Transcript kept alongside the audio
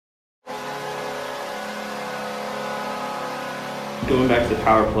Going back to the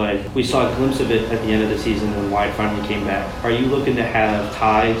power play, we saw a glimpse of it at the end of the season when Wide finally came back. Are you looking to have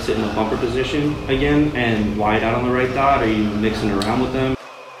Ty sit in the bumper position again and Wide out on the right dot? Are you mixing around with them?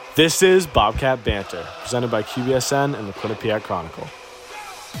 This is Bobcat Banter, presented by QBSN and the Quinnipiac Chronicle.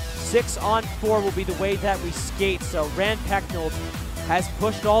 6-on-4 will be the way that we skate, so Rand Pecknold has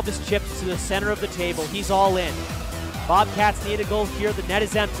pushed all of his chips to the center of the table. He's all in. Bobcats need a goal here. The net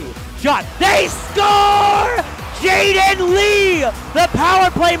is empty. Shot. They score! Jaden Lee, the power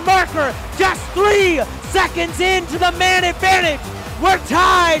play marker, just 3 seconds into the man advantage. We're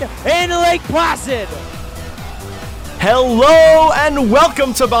tied in Lake Placid. Hello and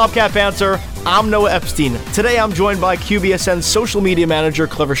welcome to Bobcat Banter. I'm Noah Epstein. Today I'm joined by QBSN social media manager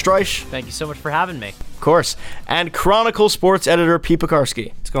Clever Streich. Thank you so much for having me. Of course. And Chronicle sports editor Pete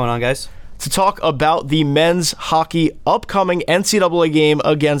Pekarski. What's going on, guys? To talk about the men's hockey upcoming NCAA game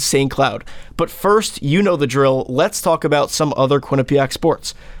against St. Cloud. But first, you know the drill. Let's talk about some other Quinnipiac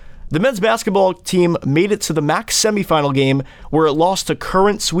sports. The men's basketball team made it to the MAC semifinal game where it lost to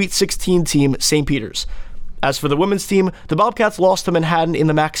current Sweet 16 team St. Peter's. As for the women's team, the Bobcats lost to Manhattan in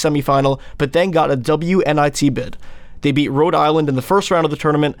the MAC semifinal, but then got a WNIT bid. They beat Rhode Island in the first round of the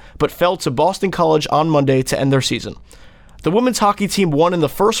tournament, but fell to Boston College on Monday to end their season. The women's hockey team won in the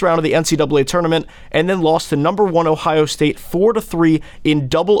first round of the NCAA tournament and then lost to number 1 Ohio State 4-3 in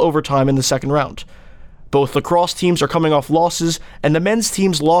double overtime in the second round. Both lacrosse teams are coming off losses, and the men's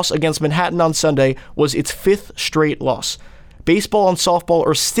team's loss against Manhattan on Sunday was its 5th straight loss. Baseball and softball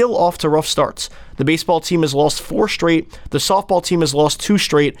are still off to rough starts. The baseball team has lost 4 straight, the softball team has lost 2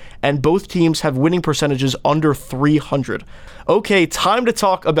 straight, and both teams have winning percentages under .300. Okay, time to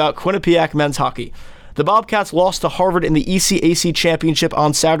talk about Quinnipiac men's hockey. The Bobcats lost to Harvard in the ECAC championship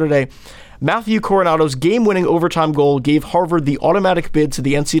on Saturday. Matthew Coronado's game-winning overtime goal gave Harvard the automatic bid to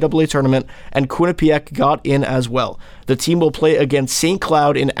the NCAA tournament, and Quinnipiac got in as well. The team will play against St.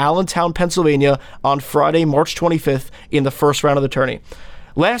 Cloud in Allentown, Pennsylvania on Friday, March 25th in the first round of the tourney.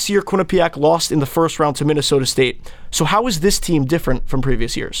 Last year, Quinnipiac lost in the first round to Minnesota State. So how is this team different from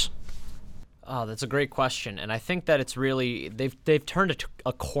previous years? Oh, that's a great question, and I think that it's really they've turned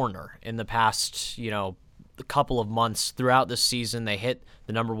a corner in the past, a couple of months. Throughout this season, they hit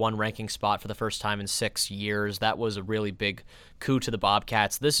the number 1 ranking spot for the first time in 6 years. That was a really big coup to the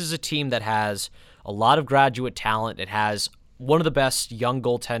Bobcats. This is a team that has a lot of graduate talent. It has one of the best young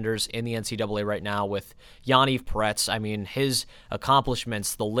goaltenders in the NCAA right now with Yaniv Peretz. I mean, his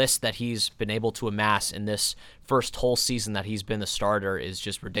accomplishments, the list that he's been able to amass in this first whole season that he's been the starter is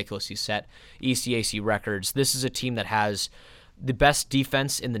just ridiculous. He set ECAC records. This is a team that has the best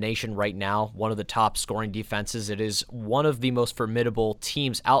defense in the nation right now, one of the top scoring defenses. It is one of the most formidable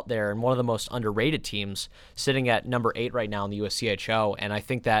teams out there and one of the most underrated teams, sitting at number 8 right now in the USCHO. And I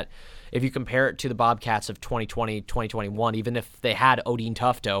think that if you compare it to the Bobcats of 2020, 2021, even if they had Odin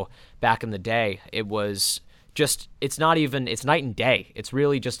Tufto back in the day, it's night and day. It's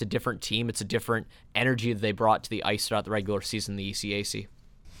really just a different team. It's a different energy that they brought to the ice throughout the regular season, the ECAC.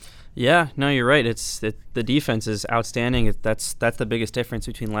 Yeah, no, you're right. The defense is outstanding. That's the biggest difference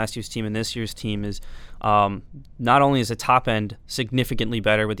between last year's team and this year's team is not only is the top end significantly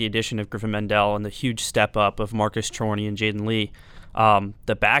better with the addition of Griffin Mendel and the huge step up of Marcus Chorney and Jaden Lee,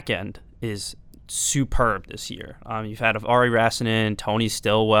 the back end is superb this year. You've had Ari Rassinen, Tony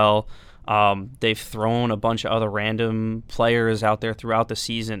Stillwell. They've thrown a bunch of other random players out there throughout the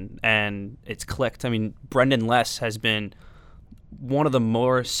season, and it's clicked. I mean, Brendan Less has been one of the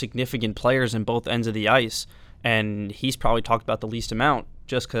more significant players in both ends of the ice, and he's probably talked about the least amount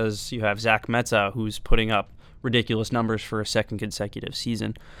just because you have Zach Metza, who's putting up ridiculous numbers for a second consecutive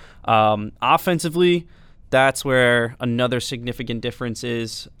season. Offensively, that's where another significant difference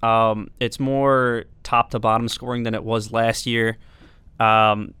is. It's more top-to-bottom scoring than it was last year.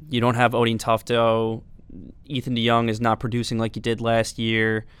 You don't have Odin Tufto. Ethan DeYoung is not producing like he did last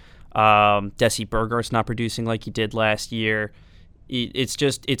year. Desi Burgart's not producing like he did last year.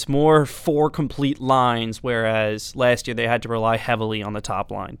 It's more 4 complete lines, whereas last year they had to rely heavily on the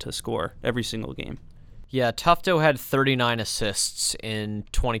top line to score every single game. Yeah, Tufto had 39 assists in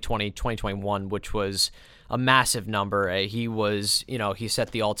 2020, 2021, which was a massive number. He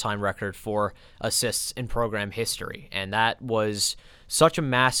set the all-time record for assists in program history, and that was such a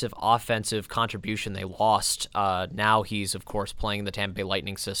massive offensive contribution. They lost. Now he's, of course, playing the Tampa Bay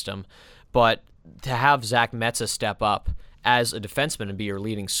Lightning system, but to have Zach Metza step up as a defenseman and be your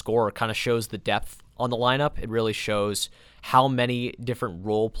leading scorer kind of shows the depth on the lineup. It really shows how many different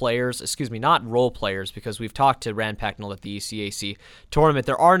not role players, because we've talked to Rand Pecknold at the ECAC tournament.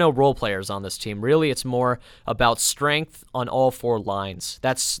 There are no role players on this team. Really, it's more about strength on all 4 lines.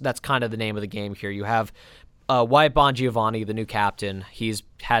 That's kind of the name of the game here. You have Wyatt Bongiovanni, the new captain, he's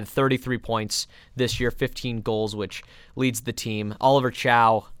had 33 points this year, 15 goals, which leads the team. Oliver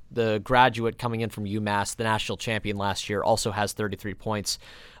Chow, the graduate coming in from UMass, the national champion last year, also has 33 points.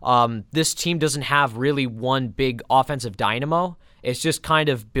 This team doesn't have really one big offensive dynamo. It's just kind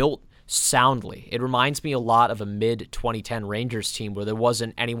of built soundly. It reminds me a lot of a mid-2010 Rangers team where there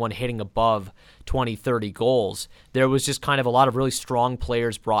wasn't anyone hitting above 20, 30 goals. There was just kind of a lot of really strong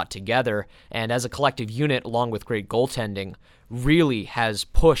players brought together, and as a collective unit, along with great goaltending, really has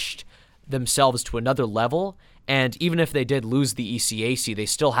pushed themselves to another level. And even if they did lose the ECAC, they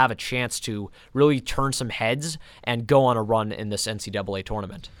still have a chance to really turn some heads and go on a run in this NCAA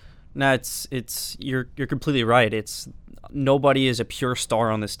tournament. No, you're completely right. Nobody is a pure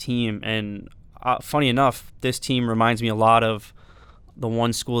star on this team, and funny enough, this team reminds me a lot of the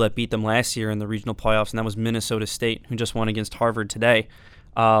one school that beat them last year in the regional playoffs, and that was Minnesota State, who just won against Harvard today.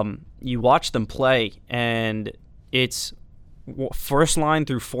 You watch them play, and it's first line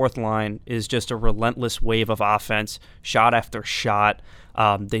through fourth line is just a relentless wave of offense, shot after shot.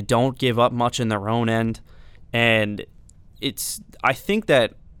 They don't give up much in their own end, and I think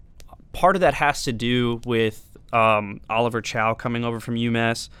that part of that has to do with Oliver Chow coming over from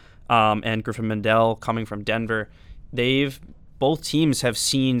UMass and Griffin Mendel coming from Denver. Both teams have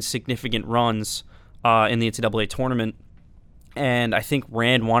seen significant runs in the NCAA tournament, and I think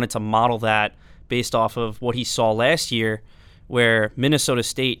Rand wanted to model that based off of what he saw last year, where Minnesota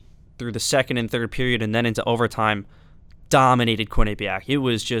State, through the second and third period and then into overtime, dominated Quinnipiac. It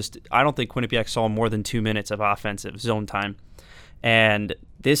was just, I don't think Quinnipiac saw more than 2 minutes of offensive zone time. And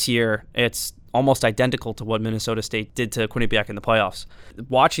this year, it's almost identical to what Minnesota State did to Quinnipiac in the playoffs.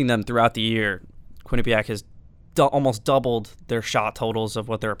 Watching them throughout the year, Quinnipiac has almost doubled their shot totals of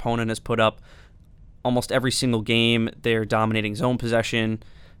what their opponent has put up. Almost every single game, they're dominating zone possession,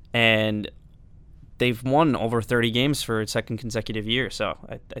 and they've won over 30 games for a second consecutive year. So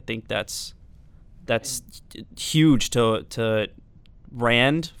I think that's huge to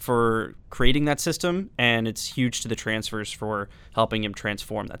Rand for creating that system, and it's huge to the transfers for helping him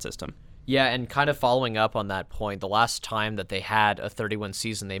transform that system. Yeah, and kind of following up on that point, the last time that they had a 30-win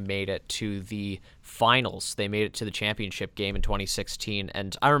season, they made it to the finals. They made it to the championship game in 2016,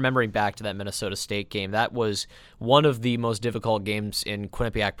 and I'm remembering back to that Minnesota State game. That was one of the most difficult games in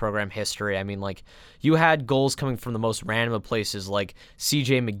Quinnipiac program history. I mean, like, you had goals coming from the most random of places, like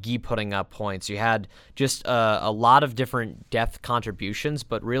C.J. McGee putting up points. You had just a lot of different depth contributions,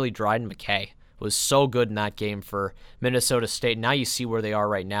 but really Dryden McKay was so good in that game for Minnesota State. Now you see where they are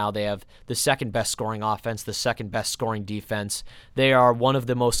right now. They have the second best scoring offense, the second best scoring defense. They are one of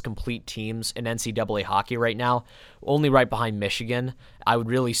the most complete teams in NCAA hockey right now, only right behind Michigan. I would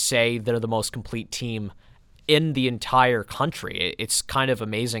really say they're the most complete team in the entire country. It's kind of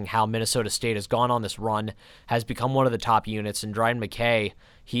amazing how Minnesota State has gone on this run, has become one of the top units, and Dryden McKay,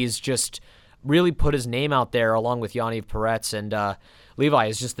 he's just really put his name out there along with Yaniv Peretz, and Levi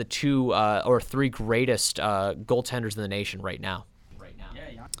is just the two or three greatest goaltenders in the nation right now.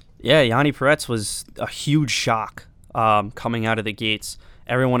 Yeah, Yanni Peretz was a huge shock coming out of the gates.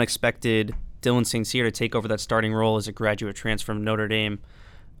 Everyone expected Dylan St. Cyr to take over that starting role as a graduate transfer from Notre Dame.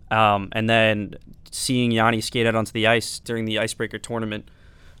 And then seeing Yanni skate out onto the ice during the Icebreaker tournament.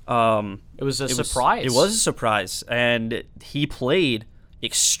 It was a surprise. It was a surprise. And he played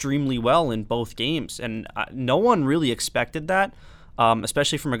extremely well in both games. And no one really expected that.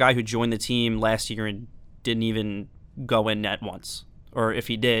 Especially from a guy who joined the team last year and didn't even go in net once, or if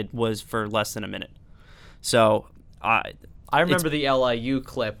he did, was for less than a minute. So I remember the LIU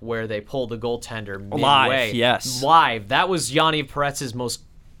clip where they pulled the goaltender midway. Live, yes. Live. That was Yaniv Peretz's most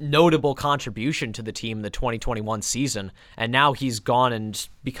notable contribution to the team in the 2021 season, and now he's gone and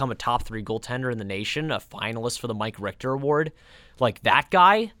become a top 3 goaltender in the nation, a finalist for the Mike Richter Award. Like, that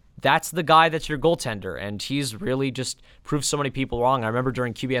guy, that's the guy that's your goaltender, and he's really just proved so many people wrong. I remember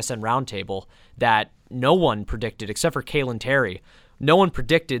during QBSN Roundtable that no one predicted, except for Kalen Terry, no one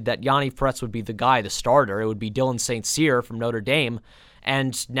predicted that Yaniv Peretz would be the guy, the starter. It would be Dylan St. Cyr from Notre Dame,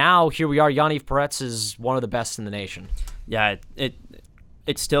 and now here we are. Yaniv Peretz is one of the best in the nation. Yeah,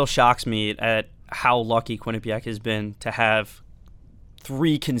 it still shocks me at how lucky Quinnipiac has been to have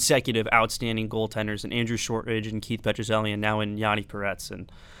 3 consecutive outstanding goaltenders in Andrew Shortridge and Keith Petrozelli, and now in Yaniv Peretz.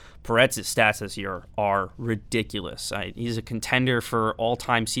 And Peretz's stats this year are ridiculous. He's a contender for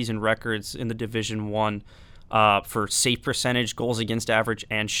all-time season records in the Division I for save percentage, goals against average,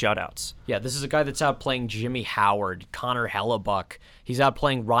 and shutouts. Yeah, this is a guy that's outplaying Jimmy Howard, Connor Hellebuck. He's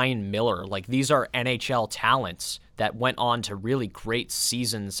outplaying Ryan Miller. Like, these are NHL talents that went on to really great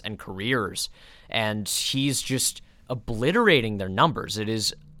seasons and careers, and he's just obliterating their numbers. It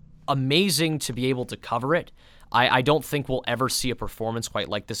is amazing to be able to cover it. I don't think we'll ever see a performance quite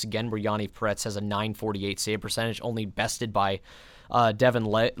like this again, where Yaniv Peretz has a .948 save percentage, only bested by Devin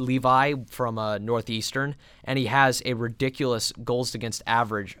Levi from Northeastern, and he has a ridiculous goals against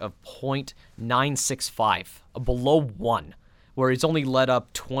average of .965, below 1, where he's only let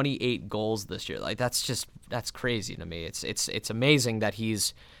up 28 goals this year. Like that's crazy to me. It's amazing that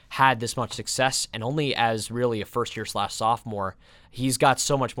he's had this much success, and only as really a first-year/sophomore, he's got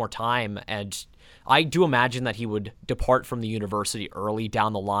so much more time. And I do imagine that he would depart from the university early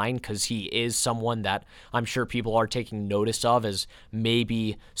down the line, because he is someone that I'm sure people are taking notice of as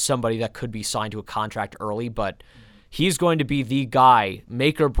maybe somebody that could be signed to a contract early, but he's going to be the guy,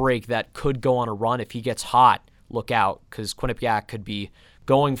 make or break, that could go on a run. If he gets hot, look out, because Quinnipiac could be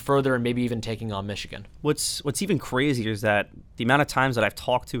going further and maybe even taking on Michigan. What's even crazier is that the amount of times that I've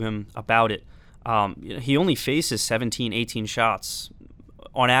talked to him about it, he only faces 17, 18 shots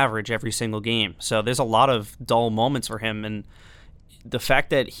on average every single game. So there's a lot of dull moments for him, and the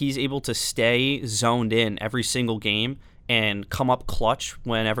fact that he's able to stay zoned in every single game and come up clutch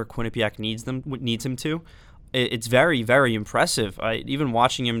whenever Quinnipiac needs him to, it's very, very impressive. Even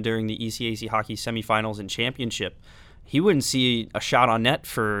watching him during the ECAC hockey semifinals and championship, he wouldn't see a shot on net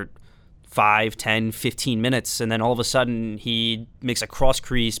for 5, 10, 15 minutes, and then all of a sudden he makes a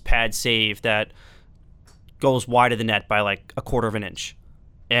cross-crease pad save that goes wide of the net by like a quarter of an inch.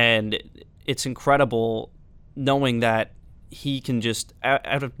 And it's incredible knowing that he can just,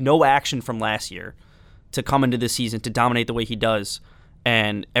 out of no action from last year, to come into this season to dominate the way he does,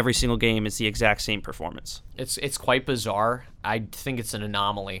 and every single game is the exact same performance. It's quite bizarre. I think it's an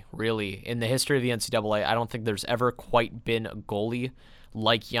anomaly, really. In the history of the NCAA, I don't think there's ever quite been a goalie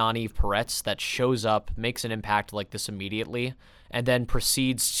like Yaniv Peretz that shows up, makes an impact like this immediately, and then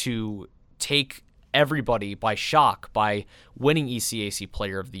proceeds to take everybody by shock by winning ECAC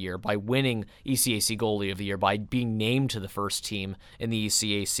Player of the Year, by winning ECAC Goalie of the Year, by being named to the first team in the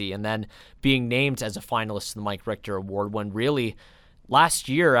ECAC, and then being named as a finalist to the Mike Richter Award, when really last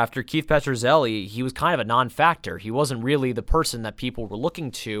year, after Keith Petruzzelli, he was kind of a non-factor. He wasn't really the person that people were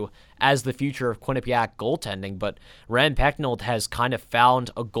looking to as the future of Quinnipiac goaltending, but Rand Pecknold has kind of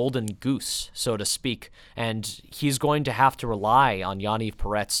found a golden goose, so to speak, and he's going to have to rely on Yaniv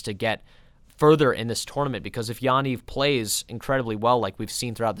Peretz to get further in this tournament, because if Yaniv plays incredibly well like we've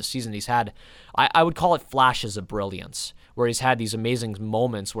seen throughout the season, he's had, I would call it flashes of brilliance, where he's had these amazing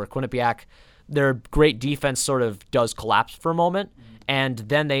moments where Quinnipiac, their great defense sort of does collapse for a moment, and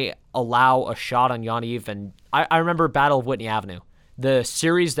then they allow a shot on Yaniv. And I remember Battle of Whitney Avenue, the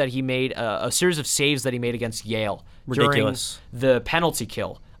series that he made, a series of saves that he made against Yale. Ridiculous. During the penalty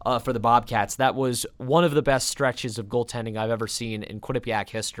kill for the Bobcats. That was one of the best stretches of goaltending I've ever seen in Quinnipiac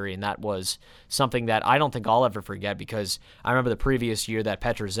history, and that was something that I don't think I'll ever forget, because I remember the previous year that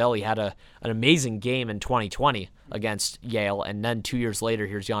Petruzzelli had an amazing game in 2020 against Yale, and then 2 years later,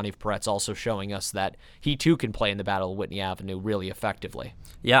 here's Yaniv Peretz also showing us that he too can play in the Battle of Whitney Avenue really effectively.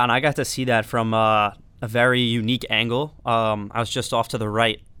 Yeah, and I got to see that from a very unique angle. I was just off to the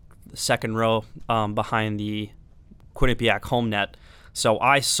right, second row behind the Quinnipiac home net. So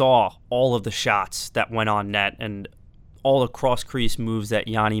I saw all of the shots that went on net and all the cross-crease moves that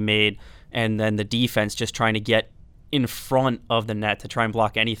Yanni made, and then the defense just trying to get in front of the net to try and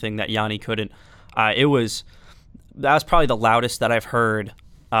block anything that Yanni couldn't. That was probably the loudest that I've heard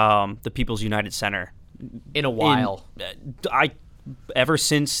the People's United Center in a while. Ever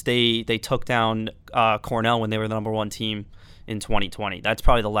since they took down Cornell when they were the number one team in 2020. That's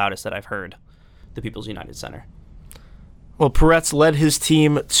probably the loudest that I've heard the People's United Center. Well, Peretz led his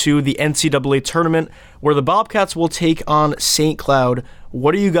team to the NCAA tournament, where the Bobcats will take on St. Cloud.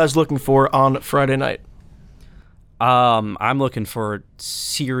 What are you guys looking for on Friday night? I'm looking for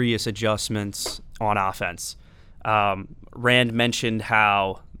serious adjustments on offense. Rand mentioned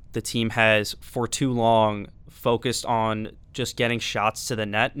how the team has, for too long, focused on just getting shots to the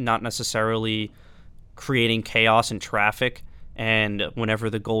net, not necessarily creating chaos and traffic. And whenever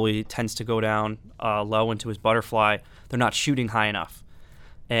the goalie tends to go down low into his butterfly, they're not shooting high enough.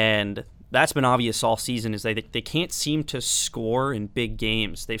 And that's been obvious all season, is they can't seem to score in big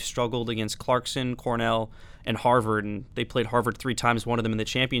games. They've struggled against Clarkson, Cornell, and Harvard, and they played Harvard 3 times, one of them in the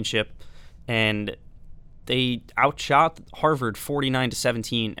championship, and they outshot Harvard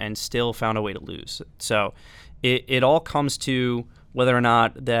 49-17 and still found a way to lose. So it all comes to whether or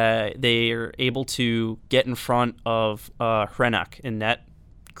not they are able to get in front of Hrenak in net,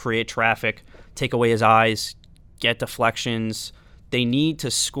 create traffic, take away his eyes, get deflections. They need to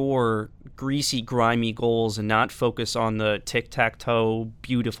score greasy, grimy goals and not focus on the tic-tac-toe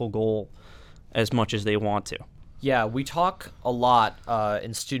beautiful goal as much as they want to. Yeah, we talk a lot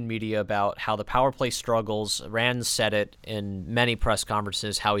in student media about how the power play struggles. Rand said it in many press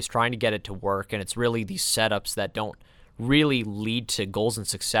conferences, how he's trying to get it to work, and it's really these setups that don't really lead to goals and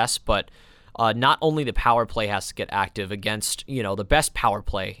success, but not only the power play has to get active against, the best power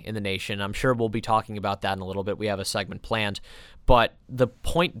play in the nation. I'm sure we'll be talking about that in a little bit. We have a segment planned. But the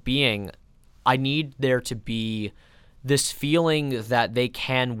point being, I need there to be this feeling that they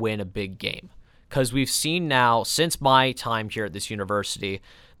can win a big game. Because we've seen now, since my time here at this university,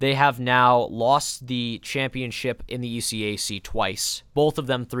 they have now lost the championship in the ECAC twice, both of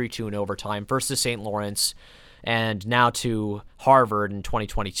them 3-2 in overtime, first to St. Lawrence and now to Harvard in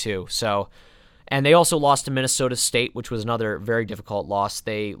 2022. And they also lost to Minnesota State, which was another very difficult loss.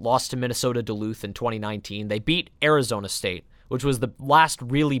 They lost to Minnesota Duluth in 2019. They beat Arizona State, which was the last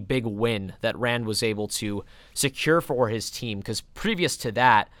really big win that Rand was able to secure for his team, because previous to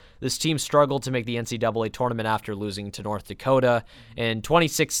that, this team struggled to make the NCAA tournament after losing to North Dakota. In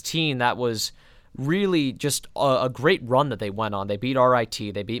 2016, that was really just a great run that they went on. They beat RIT,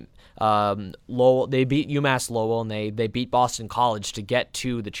 they beat Lowell, they beat UMass Lowell, and they beat Boston College to get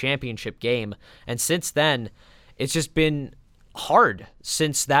to the championship game. And since then, it's just been hard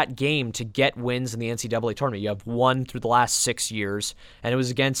since that game to get wins in the NCAA tournament. You have won through the last 6 years, and it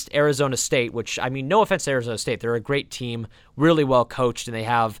was against Arizona State, which, no offense to Arizona State, they're a great team, really well coached, and they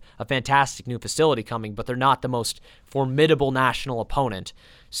have a fantastic new facility coming, but they're not the most formidable national opponent.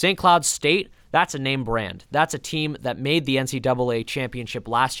 St. Cloud State, that's a name brand. That's a team that made the NCAA championship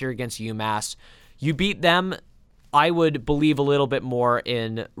last year against UMass. You beat them, I would believe a little bit more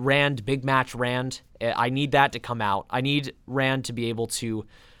in Rand, big match Rand. I need that to come out. I need Rand to be able to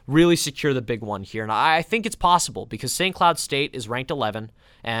really secure the big one here. And I think it's possible because St. Cloud State is ranked 11,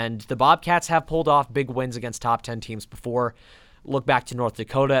 and the Bobcats have pulled off big wins against top 10 teams before. Look back to North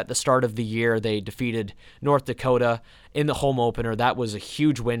Dakota at the start of the year. They defeated North Dakota in the home opener. That was a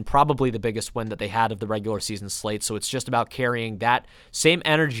huge win, probably the biggest win that they had of the regular season slate. So it's just about carrying that same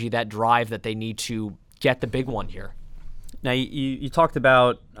energy, that drive that they need to get the big one here. Now, you talked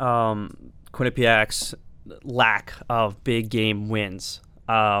about Quinnipiac's lack of big game wins.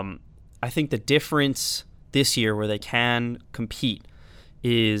 I think the difference this year where they can compete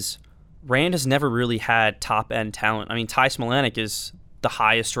is Rand has never really had top-end talent. Ty Smolanic is the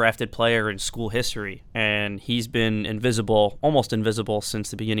highest drafted player in school history, and he's been almost invisible since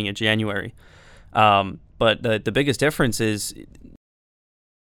the beginning of January. But the biggest difference is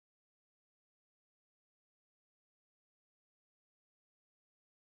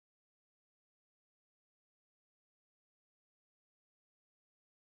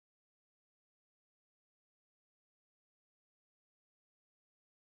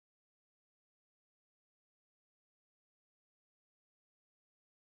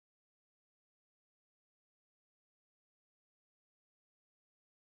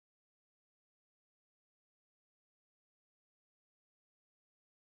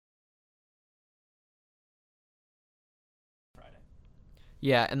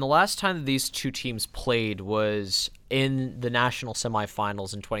Yeah, and the last time that these two teams played was in the national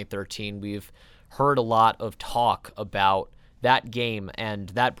semifinals in 2013. We've heard a lot of talk about that game, and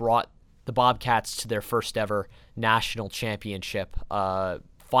that brought the Bobcats to their first ever national championship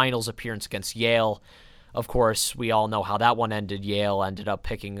finals appearance against Yale. Of course, we all know how that one ended. Yale ended up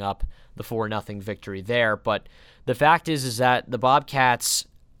picking up the 4-0 victory there, but the fact is that the Bobcats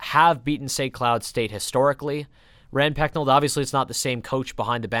have beaten St. Cloud State historically. Rand Pecknold, obviously it's not the same coach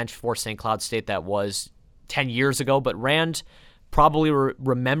behind the bench for St. Cloud State that was 10 years ago, but Rand probably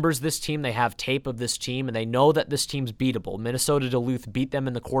remembers this team. They have tape of this team, and they know that this team's beatable. Minnesota Duluth beat them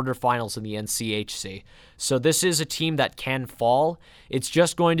in the quarterfinals in the NCHC. So this is a team that can fall. It's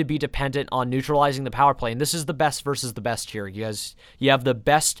just going to be dependent on neutralizing the power play, and this is the best versus the best here. You have the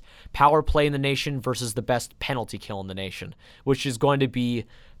best power play in the nation versus the best penalty kill in the nation, which is going to be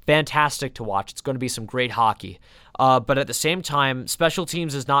fantastic to watch. It's going to be some great hockey. But at the same time, special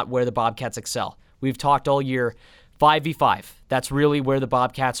teams is not where the Bobcats excel. We've talked all year 5v5. That's really where the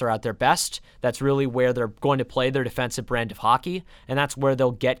Bobcats are at their best. That's really where they're going to play their defensive brand of hockey, and that's where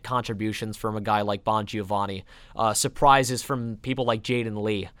they'll get contributions from a guy like Bon Giovanni, surprises from people like Jaden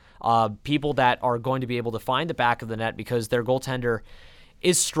Lee, people that are going to be able to find the back of the net because their goaltender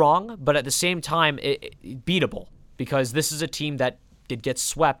is strong, but at the same time, beatable, because this is a team that did get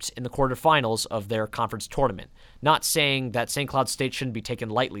swept in the quarterfinals of their conference tournament. Not saying that St. Cloud State shouldn't be taken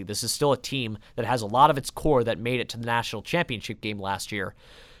lightly. This is still a team that has a lot of its core that made it to the national championship game last year.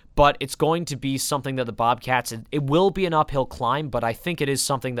 But it's going to be something that the Bobcats, it will be an uphill climb, but I think it is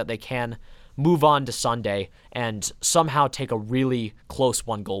something that they can move on to Sunday and somehow take a really close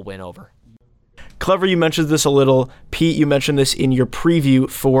 1-goal win over. Clever, you mentioned this a little. Pete, you mentioned this in your preview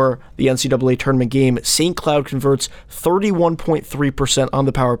for the NCAA tournament game. St. Cloud converts 31.3% on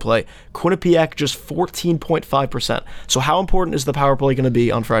the power play. Quinnipiac just 14.5%. So how important is the power play going to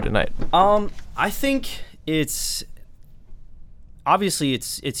be on Friday night? I think it's obviously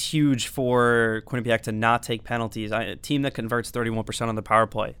it's huge for Quinnipiac to not take penalties. A team that converts 31% on the power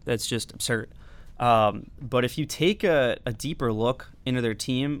play, that's just absurd. But if you take a deeper look into their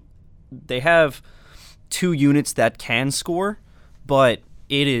team, they have 2 units that can score, but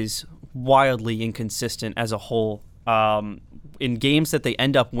it is wildly inconsistent as a whole. In games that they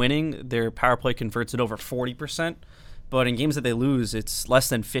end up winning, their power play converts at over 40%, but in games that they lose, it's less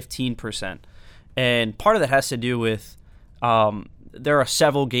than 15%. And part of that has to do with there are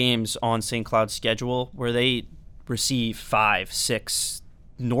several games on St. Cloud's schedule where they receive 5, 6,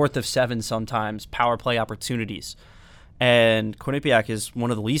 north of 7 sometimes power play opportunities. And Quinnipiac is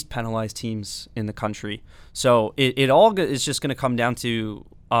one of the least penalized teams in the country. So it all is just going to come down to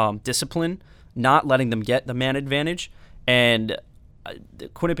discipline, not letting them get the man advantage. And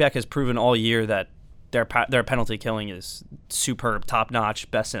Quinnipiac has proven all year that their penalty killing is superb, top-notch,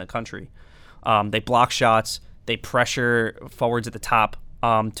 best in the country. They block shots. They pressure forwards at the top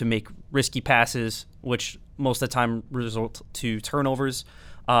to make risky passes, which most of the time result to turnovers.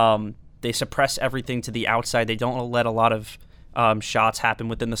 They suppress everything to the outside. They don't let a lot of shots happen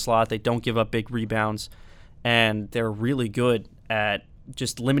within the slot. They don't give up big rebounds. And they're really good at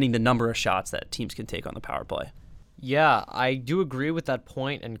just limiting the number of shots that teams can take on the power play. Yeah, I do agree with that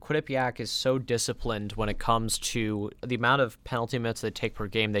point, and Quinnipiac is so disciplined when it comes to the amount of penalty minutes they take per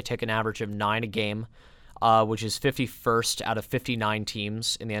game. They take an average of 9 a game, which is 51st out of 59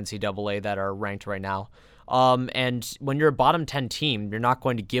 teams in the NCAA that are ranked right now. And when you're a bottom 10 team, you're not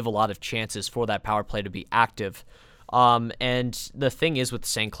going to give a lot of chances for that power play to be active. And the thing is with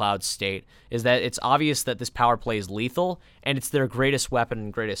St. Cloud State is that it's obvious that this power play is lethal, and it's their greatest weapon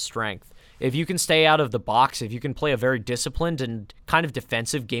and greatest strength. If you can stay out of the box, if you can play a very disciplined and kind of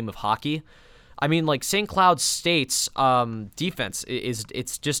defensive game of hockey, I mean, like St. Cloud State's defense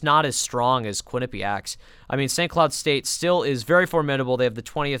it's just not as strong as Quinnipiac's. I mean, St. Cloud State still is very formidable. They have the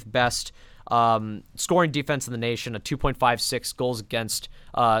 20th best scoring defense in the nation, a 2.56 goals against.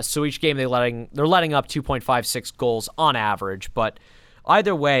 So each game they're letting up 2.56 goals on average. But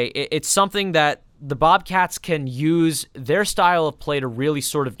either way, it's something that the Bobcats can use their style of play to really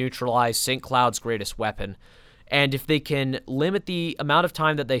sort of neutralize St. Cloud's greatest weapon. And if they can limit the amount of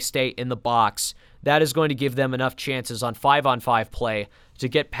time that they stay in the box, that is going to give them enough chances on 5-on-5 play to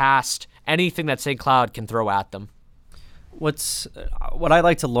get past anything that St. Cloud can throw at them. What I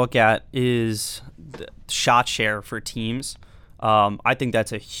like to look at is the shot share for teams. I think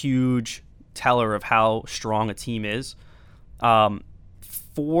that's a huge teller of how strong a team is.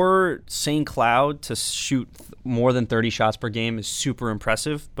 For St. Cloud to shoot more than 30 shots per game is super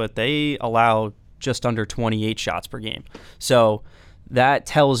impressive, but they allow just under 28 shots per game. So that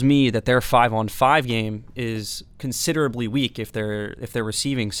tells me that their 5-on-5 game is considerably weak if they're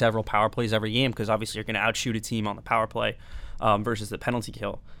receiving several power plays every game, because obviously you're going to outshoot a team on the power play versus the penalty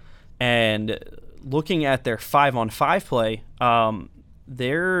kill. And looking at their 5-on-5 play,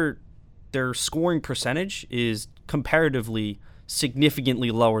 their scoring percentage is comparatively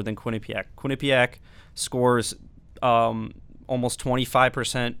significantly lower than Quinnipiac. Quinnipiac scores almost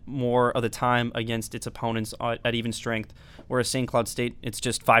 25% more of the time against its opponents at even strength, whereas St. Cloud State, it's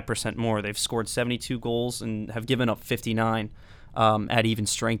just 5% more. They've scored 72 goals and have given up 59 at even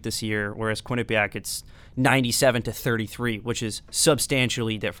strength this year, whereas Quinnipiac, it's 97 to 33, which is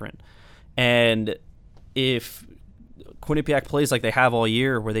substantially different. And if Quinnipiac plays like they have all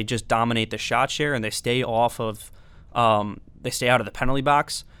year, where they just dominate the shot share and they stay out of the penalty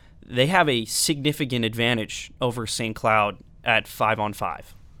box, they have a significant advantage over St. Cloud at 5-on-5.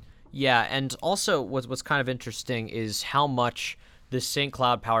 Yeah, and also what's kind of interesting is how much the St.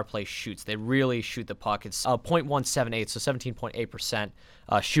 Cloud power play shoots. They really shoot the puck. It's 0.178, so 17.8%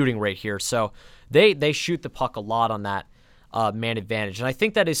 shooting rate here. So they shoot the puck a lot on that man advantage. And I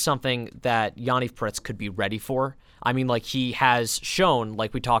think that is something that Yaniv Peretz could be ready for. I mean, like he has shown,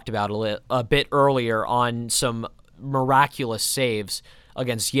 like we talked about a bit earlier on some miraculous saves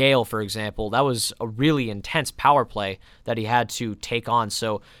against Yale, for example. That was a really intense power play that he had to take on.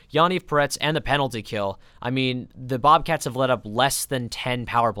 So Yaniv Peretz and the penalty kill, I mean, the Bobcats have let up less than 10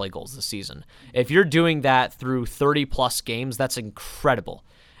 power play goals this season. If you're doing that through 30-plus games, that's incredible.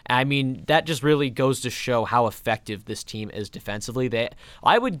 I mean, that just really goes to show how effective this team is defensively.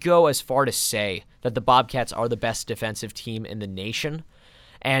 I would go as far to say that the Bobcats are the best defensive team in the nation.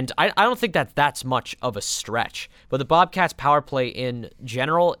 And I don't think that's much of a stretch. But the Bobcats power play in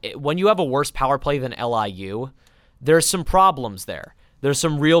general, when you have a worse power play than LIU, there's some problems there. There's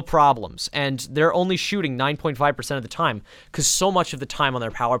some real problems, and they're only shooting 9.5% of the time because so much of the time on their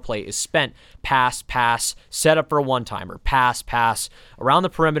power play is spent pass, set up for a one-timer, pass, around the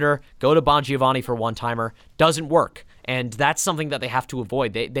perimeter, go to Bongiovanni for one-timer. Doesn't work, and that's something that they have to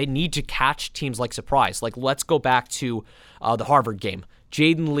avoid. They need to catch teams like Surprise. Like, let's go back to the Harvard game.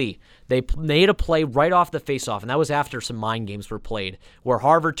 Jaden Lee, they made a play right off the faceoff, and that was after some mind games were played, where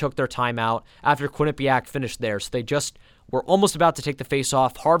Harvard took their timeout after Quinnipiac finished theirs. So they just were almost about to take the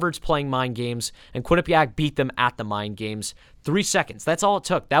face-off. Harvard's playing mind games, and Quinnipiac beat them at the mind games. 3 seconds. That's all it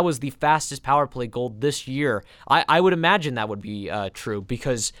took. That was the fastest power play goal this year. I would imagine that would be true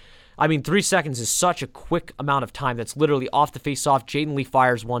because, 3 seconds is such a quick amount of time. That's literally off the face-off. Jaden Lee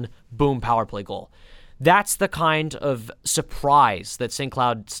fires one. Boom, power play goal. That's the kind of surprise that St.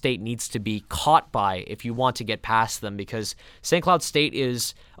 Cloud State needs to be caught by if you want to get past them, because St. Cloud State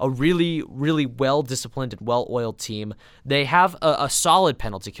is a really, really well-disciplined and well-oiled team. They have a solid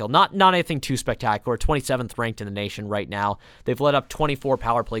penalty kill, not anything too spectacular, 27th ranked in the nation right now. They've let up 24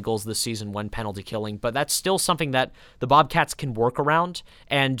 power play goals this season when penalty killing, but that's still something that the Bobcats can work around.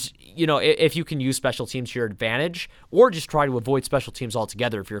 And, if you can use special teams to your advantage, or just try to avoid special teams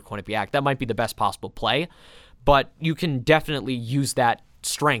altogether if you're Quinnipiac, that might be the best possible play. But you can definitely use that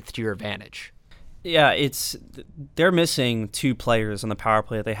strength to your advantage. Yeah, they're missing 2 players on the power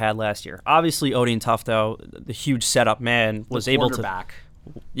play that they had last year. Obviously, Odin Tufto, the huge setup man, was able to.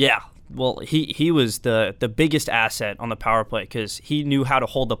 Yeah, well, he was the biggest asset on the power play because he knew how to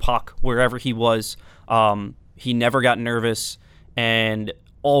hold the puck wherever he was. He never got nervous and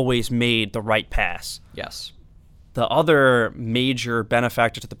always made the right pass. Yes. The other major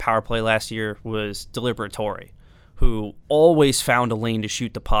benefactor to the power play last year was Deliberatore, who always found a lane to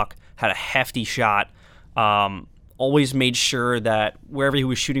shoot the puck, had a hefty shot, always made sure that wherever he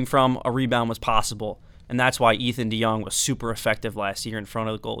was shooting from, a rebound was possible. And that's why Ethan DeYoung was super effective last year in front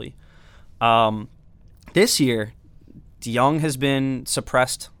of the goalie. This year, DeYoung has been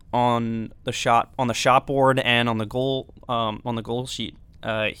suppressed on the shot board and on the goal sheet.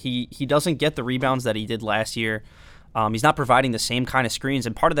 He doesn't get the rebounds that he did last year. He's not providing the same kind of screens,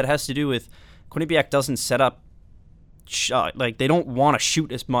 and part of that has to do with Quinnipiac doesn't set up they don't want to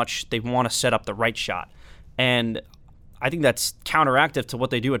shoot as much. They want to set up the right shot, and I think that's counteractive to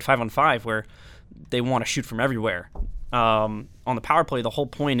what they do at 5-on-5, where they want to shoot from everywhere. On the power play, the whole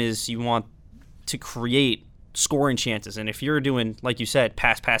point is you want to create scoring chances, and if you're doing, like you said,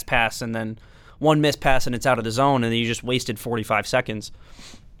 pass, and then one missed pass and it's out of the zone, and then you just wasted 45 seconds.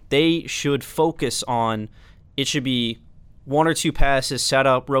 They should focus on, it should be 1 or 2 passes, set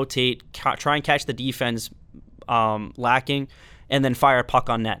up, rotate, try and catch the defense lacking, and then fire a puck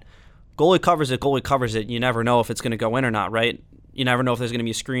on net. Goalie covers it. You never know if it's going to go in or not, right? You never know if there's going to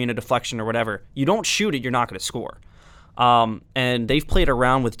be a screen, a deflection, or whatever. You don't shoot it, you're not going to score. And they've played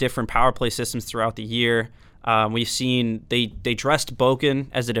around with different power play systems throughout the year. We've seen they dressed Boken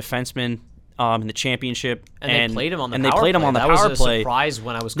as a defenseman in the championship, and they played him on the power play. That was a surprise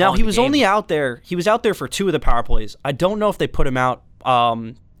when I was calling Now he was the game. only out there. He was out there for 2 of the power plays. I don't know if they put him out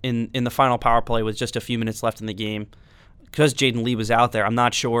in the final power play with just a few minutes left in the game because Jaden Lee was out there. I'm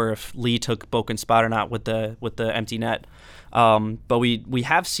not sure if Lee took Boken's spot or not with the empty net. But we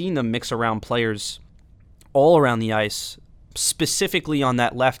have seen them mix around players all around the ice, specifically on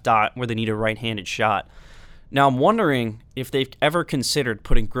that left dot where they need a right-handed shot. Now, I'm wondering if they've ever considered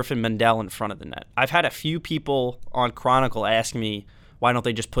putting Griffin Mendel in front of the net. I've had a few people on Chronicle ask me, why don't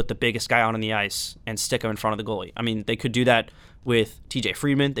they just put the biggest guy out on the ice and stick him in front of the goalie? I mean, they could do that with TJ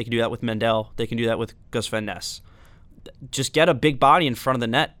Friedman. They could do that with Mendel. They can do that with Gus Van Ness. Just get a big body in front of the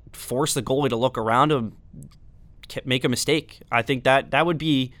net, force the goalie to look around him, make a mistake. I think that would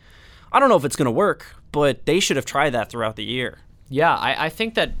be, I don't know if it's going to work, but they should have tried that throughout the year. Yeah, I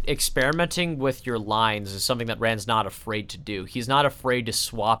think that experimenting with your lines is something that Rand's not afraid to do. He's not afraid to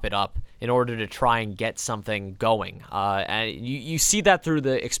swap it up in order to try and get something going. And you see that through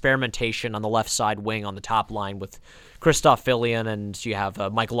the experimentation on the left side wing on the top line with Christoph Fillion, and you have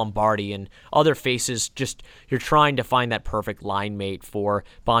Michael Lombardi and other faces. Just you're trying to find that perfect line mate for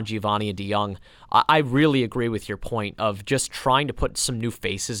Bongiovanni and DeYoung. I really agree with your point of just trying to put some new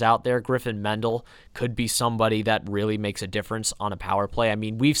faces out there. Griffin Mendel could be somebody that really makes a difference on a power play. I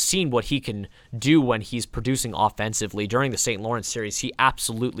mean, we've seen what he can do when he's producing offensively. During the St. Lawrence series, he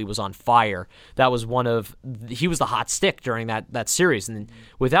absolutely was on fire. That was he was the hot stick during that series. And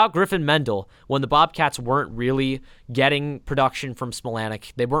without Griffin Mendel, when the Bobcats weren't really getting production from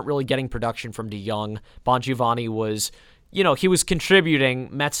Smolanek, they weren't really getting production from DeYoung, Bongiovanni was he was contributing.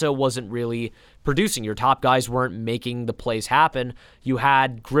 Metza wasn't really producing. Your top guys weren't making the plays happen. You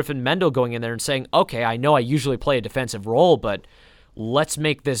had Griffin Mendel going in there and saying, okay, I know I usually play a defensive role, but let's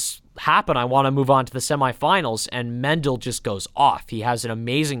make this happen. I want to move on to the semifinals. And Mendel just goes off. He has an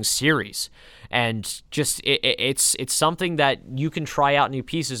amazing series. And just it's something that you can try out new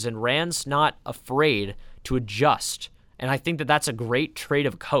pieces, and Rand's not afraid to adjust. And I think that that's a great trait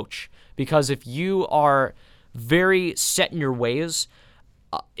of a coach, because if you are very set in your ways,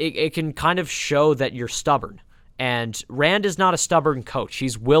 it can kind of show that you're stubborn. And Rand is not a stubborn coach.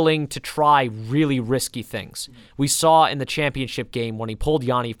 He's willing to try really risky things. We saw in the championship game when he pulled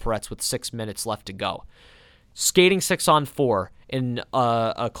Yaniv Peretz with 6 minutes left to go. Skating 6-on-4 in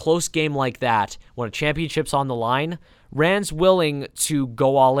a close game like that, when a championship's on the line, Rand's willing to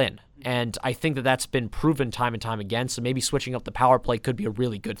go all in. And I think that that's been proven time and time again, so maybe switching up the power play could be a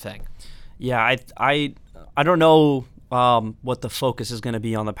really good thing. Yeah, I don't know what the focus is going to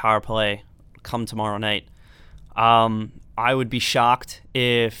be on the power play come tomorrow night. I would be shocked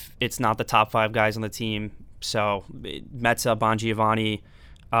if it's not the top 5 guys on the team. So Metza, Bongiovanni,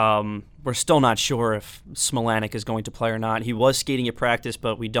 we're still not sure if Smolanek is going to play or not. He was skating at practice,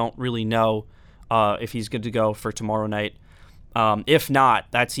 but we don't really know if he's good to go for tomorrow night. If not,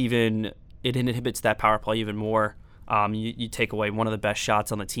 it inhibits that power play even more. You take away one of the best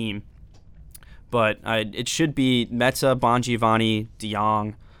shots on the team. But it should be Metza, Bongiovanni,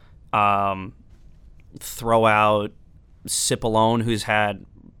 DeYoung, throw out Cipollone, who's had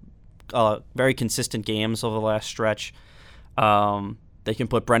very consistent games over the last stretch. They can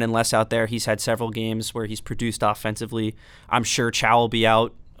put Brendan Less out there. He's had several games where he's produced offensively. I'm sure Chow will be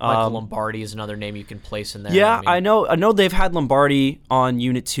out. Michael Lombardi is another name you can place in there. Yeah, I know they've had Lombardi on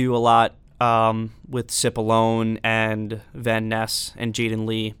Unit 2 a lot with Cipollone and Van Ness and Jaden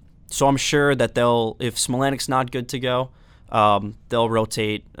Lee. So I'm sure that if Smolanek's not good to go, they'll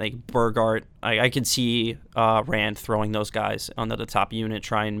rotate like Burgart. I could see Rand throwing those guys onto the top unit,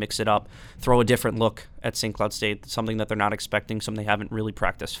 try and mix it up, throw a different look at St. Cloud State, something that they're not expecting, something they haven't really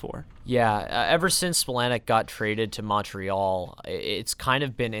practiced for. Yeah, ever since Smolanek got traded to Montreal, it's kind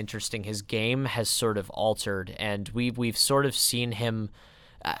of been interesting. His game has sort of altered, and we've sort of seen him.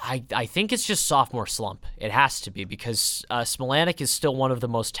 I think it's just sophomore slump. It has to be, because Smolanek is still one of the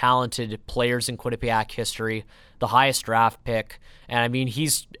most talented players in Quinnipiac history, the highest draft pick. And I mean,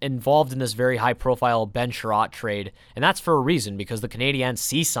 he's involved in this very high-profile Ben Sherratt trade, and that's for a reason, because the Canadiens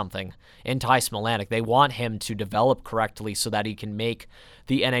see something in Ty Smolanek. They want him to develop correctly so that he can make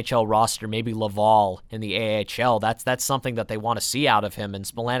the NHL roster, maybe Laval in the AHL. That's something that they want to see out of him, and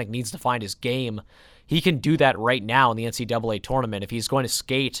Smolanek needs to find his game. He can do that right now in the NCAA tournament. If he's going to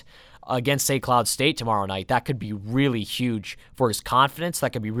skate against St. Cloud State tomorrow night, that could be really huge for his confidence.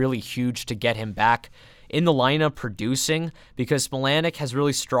 That could be really huge to get him back in the lineup producing, because Smolanek has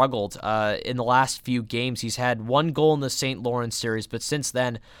really struggled in the last few games. He's had 1 goal in the St. Lawrence series, but since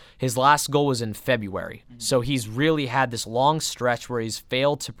then, his last goal was in February. So he's really had this long stretch where he's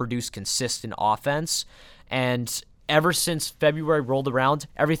failed to produce consistent offense, and ever since February rolled around,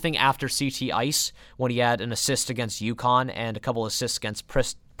 everything after CT Ice, when he had an assist against UConn and a couple assists against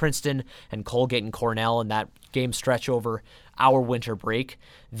Princeton and Colgate and Cornell in that game stretch over our winter break,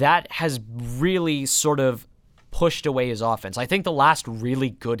 that has really sort of pushed away his offense. I think the last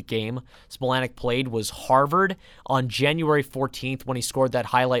really good game Smolanek played was Harvard on January 14th when he scored that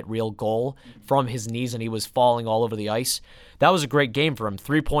highlight reel goal from his knees and he was falling all over the ice. That was a great game for him.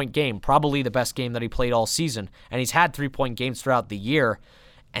 3-point game, probably the best game that he played all season. And he's had 3-point games throughout the year,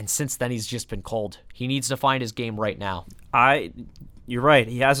 and since then he's just been cold. He needs to find his game right now. You're right.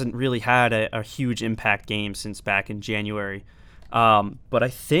 He hasn't really had a huge impact game since back in January. But I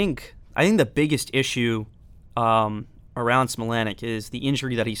think the biggest issue around Smolanek is the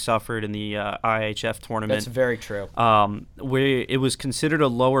injury that he suffered in the IHF tournament. That's very true. Where it was considered a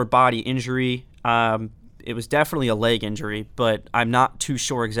lower body injury. It was definitely a leg injury, but I'm not too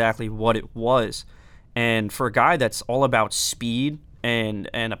sure exactly what it was. And for a guy that's all about speed and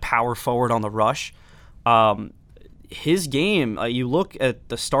a power forward on the rush, his game, you look at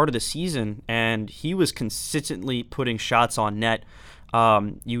the start of the season, and he was consistently putting shots on net.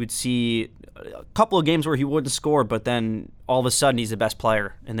 You would see a couple of games where he wouldn't score, but then all of a sudden he's the best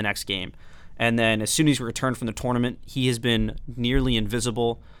player in the next game. And then as soon as he returned from the tournament, he has been nearly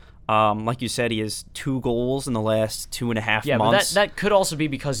invisible. Like you said, he has 2 goals in the last 2.5 months. But that could also be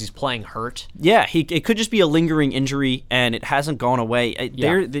because he's playing hurt. Yeah, it could just be a lingering injury, and it hasn't gone away.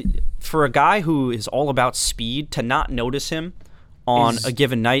 For a guy who is all about speed, to not notice him on a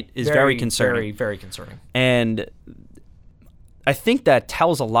given night is very concerning. Very, very concerning. And I think that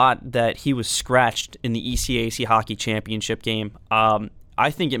tells a lot that he was scratched in the ECAC Hockey Championship game.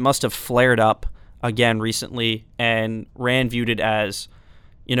 I think it must have flared up again recently, and Rand viewed it as,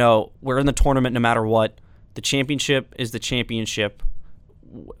 we're in the tournament no matter what. The championship is the championship.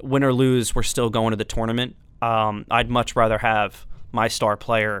 Win or lose, we're still going to the tournament. I'd much rather have my star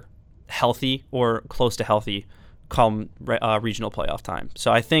player healthy or close to healthy come regional playoff time.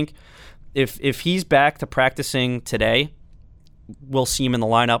 So I think if he's back to practicing today, we'll see him in the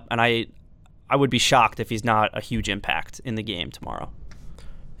lineup, and I would be shocked if he's not a huge impact in the game tomorrow.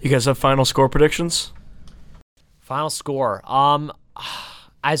 You guys have final score predictions? Final score.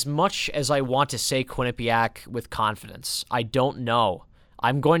 As much as I want to say Quinnipiac with confidence, I don't know.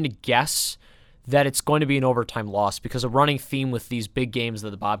 I'm going to guess that it's going to be an overtime loss, because a running theme with these big games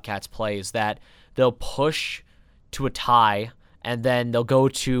that the Bobcats play is that they'll push to a tie, and then they'll go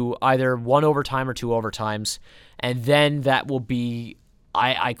to either one overtime or two overtimes, and then that will be,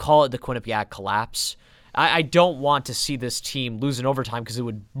 I call it the Quinnipiac collapse. I don't want to see this team lose in overtime, because it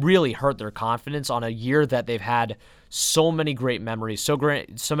would really hurt their confidence on a year that they've had so many great memories,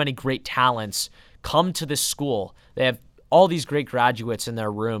 so many great talents come to this school. They have all these great graduates in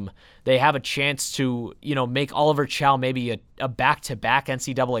their room. They have a chance to, make Oliver Chow maybe a back-to-back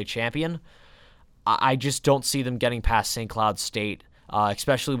NCAA champion. I just don't see them getting past St. Cloud State,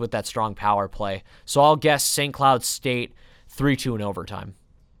 especially with that strong power play. So I'll guess St. Cloud State 3-2 in overtime.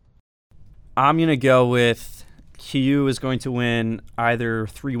 I'm going to go with QU is going to win either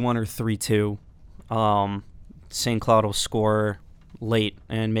 3-1 or 3-2. St. Cloud will score late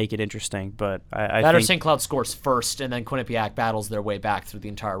and make it interesting, but I think St. Cloud scores first, and then Quinnipiac battles their way back through the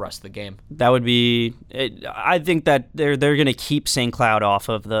entire rest of the game. That would be it. I think that they're going to keep St. Cloud off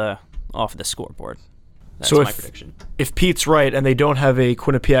of the scoreboard. That's my prediction. If Pete's right and they don't have a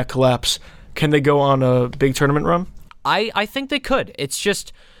Quinnipiac collapse, can they go on a big tournament run? I think they could. It's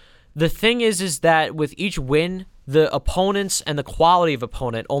just the thing is that with each win, the opponents and the quality of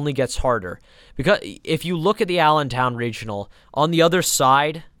opponent only gets harder. Because if you look at the Allentown Regional, on the other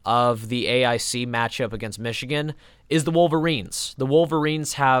side of the AIC matchup against Michigan is the Wolverines. The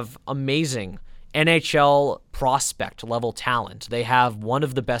Wolverines have amazing NHL prospect level talent. They have one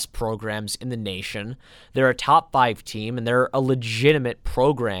of the best programs in the nation. They're a top 5 team, and they're a legitimate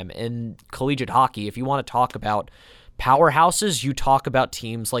program in collegiate hockey. If you want to talk about powerhouses, you talk about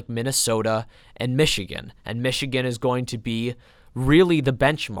teams like Minnesota and Michigan is going to be really the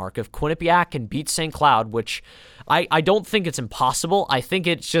benchmark. If Quinnipiac can beat St. Cloud, which I don't think it's impossible, I think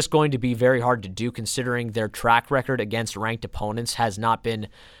it's just going to be very hard to do, considering their track record against ranked opponents has not been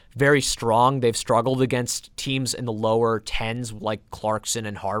very strong. They've struggled against teams in the lower 10s like Clarkson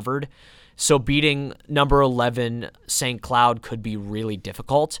and Harvard. So beating number 11 St. Cloud could be really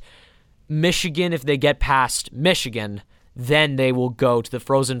difficult. Michigan, if they get past Michigan, then they will go to the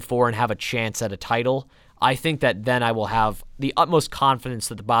Frozen Four and have a chance at a title. I think that then I will have the utmost confidence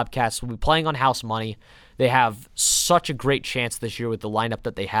that the Bobcats will be playing on house money. They have such a great chance this year with the lineup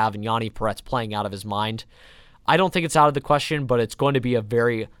that they have, and Yanni Perret's playing out of his mind. I don't think it's out of the question, but it's going to be a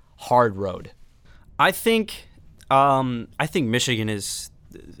very hard road. I think Michigan is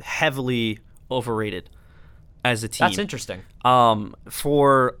heavily overrated as a team. That's interesting.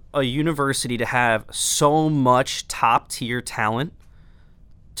 For a university to have so much top-tier talent,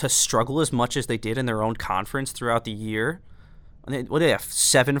 to struggle as much as they did in their own conference throughout the year. What do they have?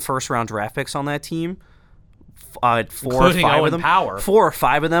 7 first-round draft picks on that team. 4 or 5 of them. Power. 4 or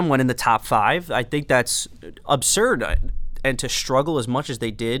 5 of them went in the top 5. I think that's absurd. And to struggle as much as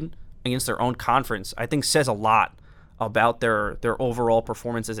they did against their own conference, I think says a lot about their overall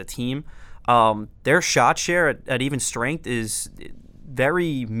performance as a team. Their shot share at even strength is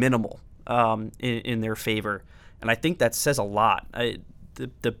very minimal in their favor, and I think that says a lot.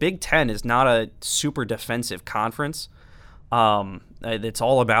 The Big Ten is not a super defensive conference. It's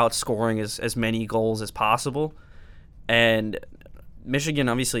all about scoring as many goals as possible, and Michigan,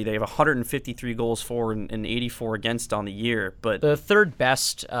 obviously, they have 153 goals for and 84 against on the year, but the third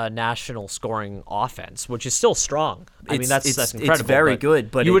best national scoring offense, which is still strong. I mean, that's incredible. It's very good,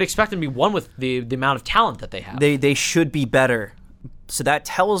 but you would expect them to be one with the amount of talent that they have. They should be better. So that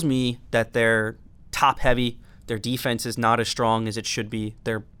tells me that they're top heavy. Their defense is not as strong as it should be.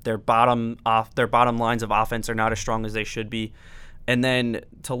 Their bottom lines of offense are not as strong as they should be. And then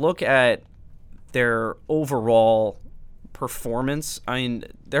to look at their overall performance, I mean,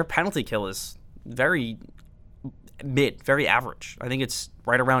 their penalty kill is very mid, very average. I think it's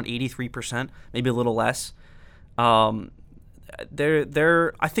right around 83%, maybe a little less. I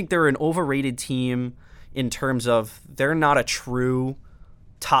think they're an overrated team in terms of they're not a true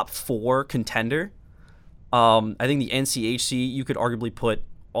top 4 contender, I think the NCHC, you could arguably put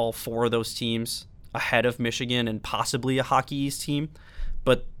all 4 of those teams ahead of Michigan and possibly a Hockey East team,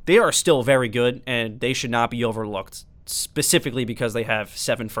 but they are still very good, and they should not be overlooked, specifically because they have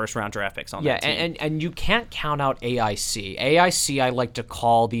 7 first-round draft picks on that team. Yeah, and you can't count out AIC. AIC I like to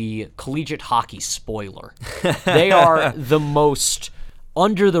call the collegiate hockey spoiler. They are the most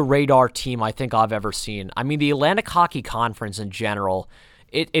under-the-radar team I think I've ever seen. I mean, the Atlantic Hockey Conference in general,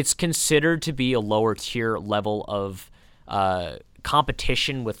 it's considered to be a lower-tier level of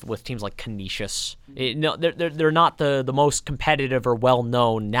competition with teams like Canisius. They're not the most competitive or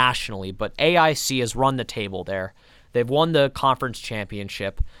well-known nationally, but AIC has run the table there. They've won the conference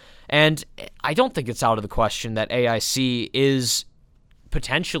championship, and I don't think it's out of the question that AIC is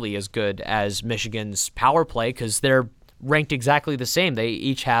potentially as good as Michigan's power play, because they're ranked exactly the same. They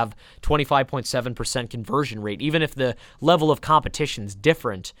each have 25.7% conversion rate. Even if the level of competition is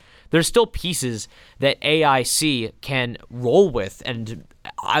different, there's still pieces that AIC can roll with. And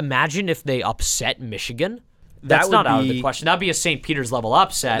imagine if they upset Michigan. That's not out of the question. That'd be a St. Peter's level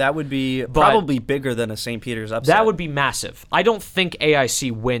upset. That would be probably bigger than a St. Peter's upset. That would be massive. I don't think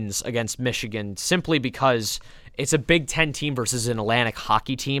AIC wins against Michigan simply because it's a Big Ten team versus an Atlantic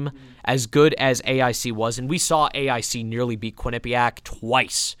hockey team, as good as AIC was. And we saw AIC nearly beat Quinnipiac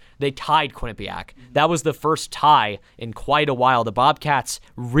twice. They tied Quinnipiac. That was the first tie in quite a while. The Bobcats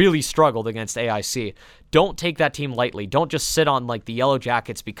really struggled against AIC. Don't take that team lightly. Don't just sit on like the Yellow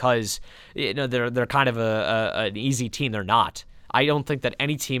Jackets because they're kind of an easy team. They're not. I don't think that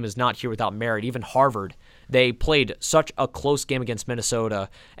any team is not here without merit. Even Harvard, they played such a close game against Minnesota,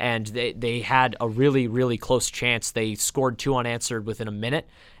 and they had a really, really close chance. They scored 2 unanswered within a minute,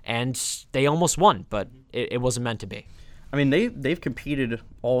 and they almost won, but it wasn't meant to be. I mean, they've competed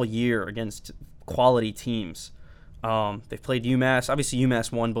all year against quality teams. They've played UMass. Obviously,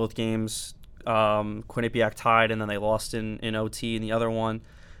 UMass won both games. Quinnipiac tied, and then they lost in OT in the other one.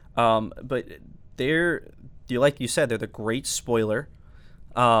 But like you said, they're the great spoiler.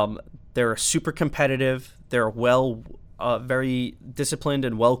 They're super competitive. They're a very disciplined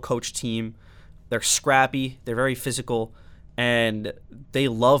and well-coached team. They're scrappy. They're very physical. And they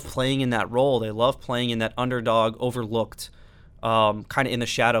love playing in that role. They love playing in that underdog, overlooked, kind of in the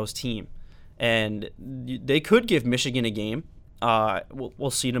shadows team. And they could give Michigan a game.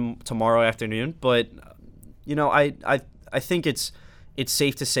 We'll see them tomorrow afternoon. But, I think it's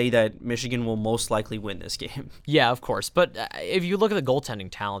safe to say that Michigan will most likely win this game. Yeah, of course. But if you look at the goaltending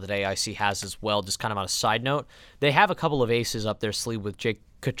talent that AIC has as well, just kind of on a side note, they have a couple of aces up their sleeve with Jake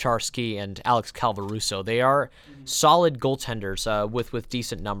Kucharski and Alex Calvaruso. They are solid goaltenders with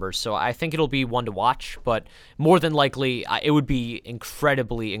decent numbers, so I think it'll be one to watch, but more than likely it would be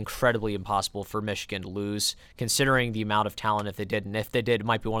incredibly, incredibly impossible for Michigan to lose, considering the amount of talent if they did, and if they did, it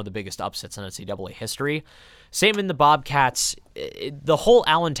might be one of the biggest upsets in NCAA history. Same in the Bobcats. The whole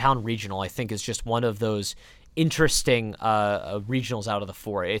Allentown regional, I think, is just one of those interesting regionals out of the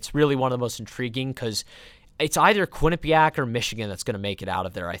 4. It's really one of the most intriguing because it's either Quinnipiac or Michigan that's going to make it out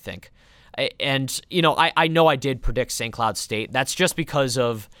of there, I think. And, I know I did predict St. Cloud State. That's just because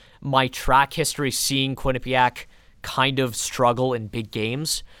of my track history seeing Quinnipiac kind of struggle in big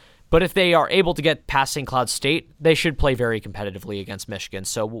games. But if they are able to get past St. Cloud State, they should play very competitively against Michigan.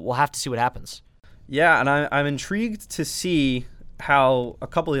 So we'll have to see what happens. Yeah, and I'm intrigued to see how a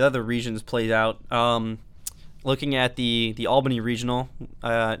couple of the other regions played out. Looking at the Albany regional,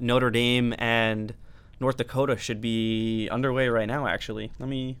 Notre Dame and North Dakota should be underway right now, actually. Let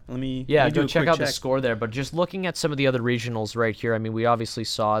me go check out the score there. But just looking at some of the other regionals right here, I mean, we obviously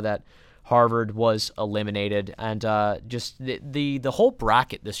saw that Harvard was eliminated, and just the whole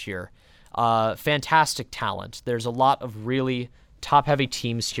bracket this year, fantastic talent. There's a lot of really top-heavy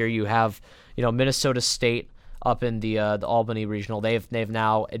teams here. You have, Minnesota State up in the Albany regional. They've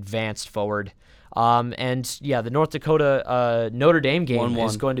now advanced forward, and yeah, the North Dakota Notre Dame game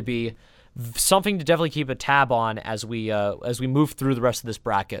is going to be something to definitely keep a tab on as we move through the rest of this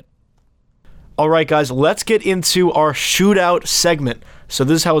bracket. All right, guys, let's get into our shootout segment. So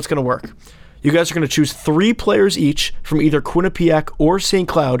this is how it's going to work. You guys are going to choose 3 players each from either Quinnipiac or St.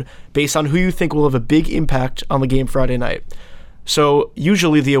 Cloud based on who you think will have a big impact on the game Friday night. So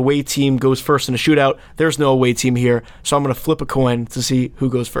usually the away team goes first in a shootout. There's no away team here, so I'm going to flip a coin to see who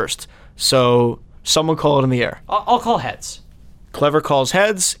goes first. So someone call it in the air. I'll call heads. Clever calls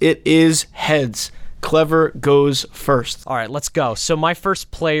heads. It is heads. Clever goes first. All right, let's go. So my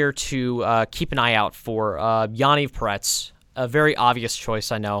first player to keep an eye out for, Yaniv Peretz, a very obvious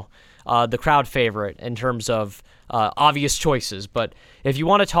choice, I know. the crowd favorite in terms of obvious choices. But if you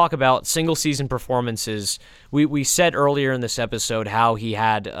want to talk about single-season performances, we said earlier in this episode how he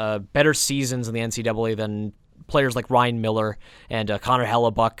had better seasons in the NCAA than players like Ryan Miller and Connor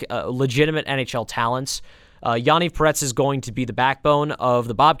Hellebuck, legitimate NHL talents. Yaniv Peretz is going to be the backbone of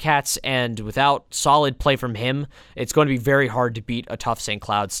the Bobcats, and without solid play from him, it's going to be very hard to beat a tough St.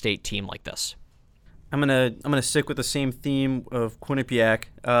 Cloud State team like this. I'm gonna stick with the same theme of Quinnipiac.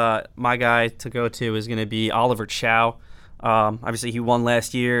 My guy to go to is gonna be Oliver Chow. Obviously, he won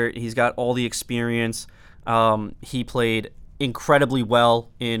last year. He's got all the experience. He played incredibly well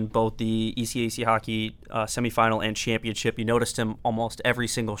in both the ECAC hockey semifinal and championship. You noticed him almost every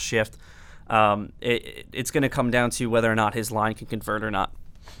single shift. It's going to come down to whether or not his line can convert or not.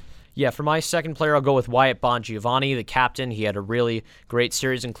 Yeah, for my second player, I'll go with Wyatt Bongiovanni, the captain. He had a really great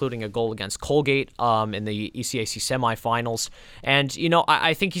series, including a goal against Colgate in the ECAC semifinals. And,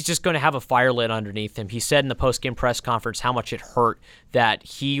 I think he's just going to have a fire lit underneath him. He said in the post-game press conference how much it hurt that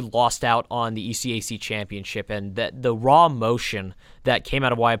he lost out on the ECAC championship, and that the raw emotion that came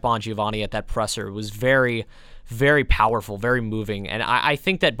out of Wyatt Bongiovanni at that presser was very, very powerful, very moving. And I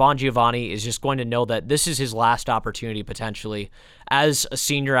think that Bongiovanni is just going to know that this is his last opportunity, potentially, as a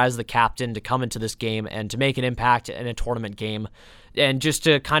senior, as the captain, to come into this game and to make an impact in a tournament game, and just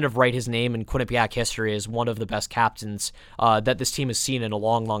to kind of write his name in Quinnipiac history as one of the best captains that this team has seen in a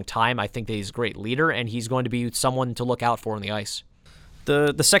long, long time. I think that he's a great leader, and he's going to be someone to look out for on the ice.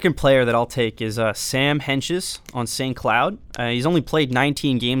 The second player that I'll take is Sam Henches on St. Cloud. He's only played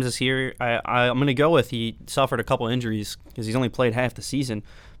 19 games this year. I'm going to go with he suffered a couple injuries because he's only played half the season.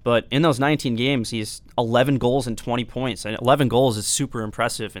 But in those 19 games, he's 11 goals and 20 points. And 11 goals is super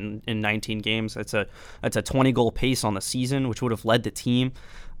impressive in 19 games. That's a 20-goal pace on the season, which would have led the team.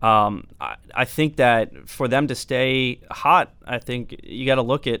 I think that for them to stay hot, I think you got to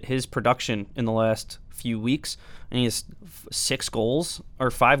look at his production in the last few weeks. And he has 5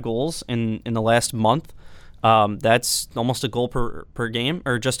 goals in the last month. That's almost a goal per game,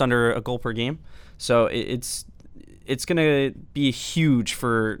 or just under a goal per game. So it's going to be huge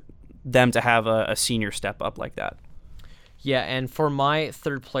for them to have a senior step up like that. Yeah, and for my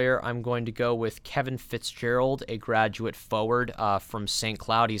third player, I'm going to go with Kevin Fitzgerald, a graduate forward from St.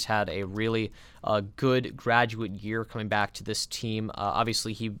 Cloud. He's had a really good graduate year coming back to this team.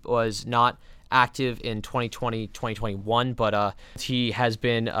 Obviously, he was not active in 2020-2021, but he has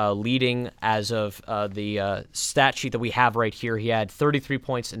been leading as of the stat sheet that we have right here. He had 33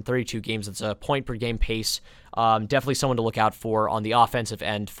 points in 32 games. It's a point-per-game pace. Definitely someone to look out for on the offensive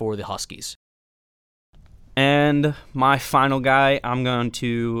end for the Huskies. And my final guy, I'm going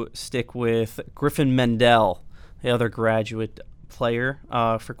to stick with Griffin Mendel, the other graduate player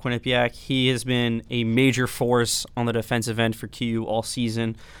for Quinnipiac. He has been a major force on the defensive end for QU all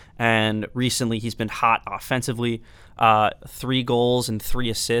season, and recently he's been hot offensively. 3 goals and 3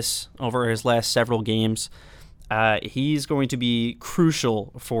 assists over his last several games. He's going to be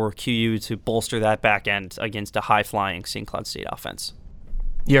crucial for QU to bolster that back end against a high-flying St. Cloud State offense.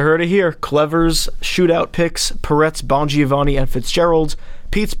 You heard it here. Clever's shootout picks, Peretz, Bongiovanni, and Fitzgerald.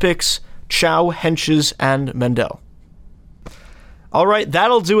 Pete's picks, Chow, Henches, and Mendel. All right,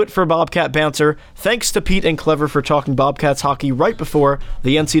 that'll do it for Bobcat Banter. Thanks to Pete and Clever for talking Bobcats hockey right before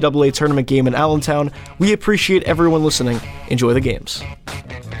the NCAA tournament game in Allentown. We appreciate everyone listening. Enjoy the games.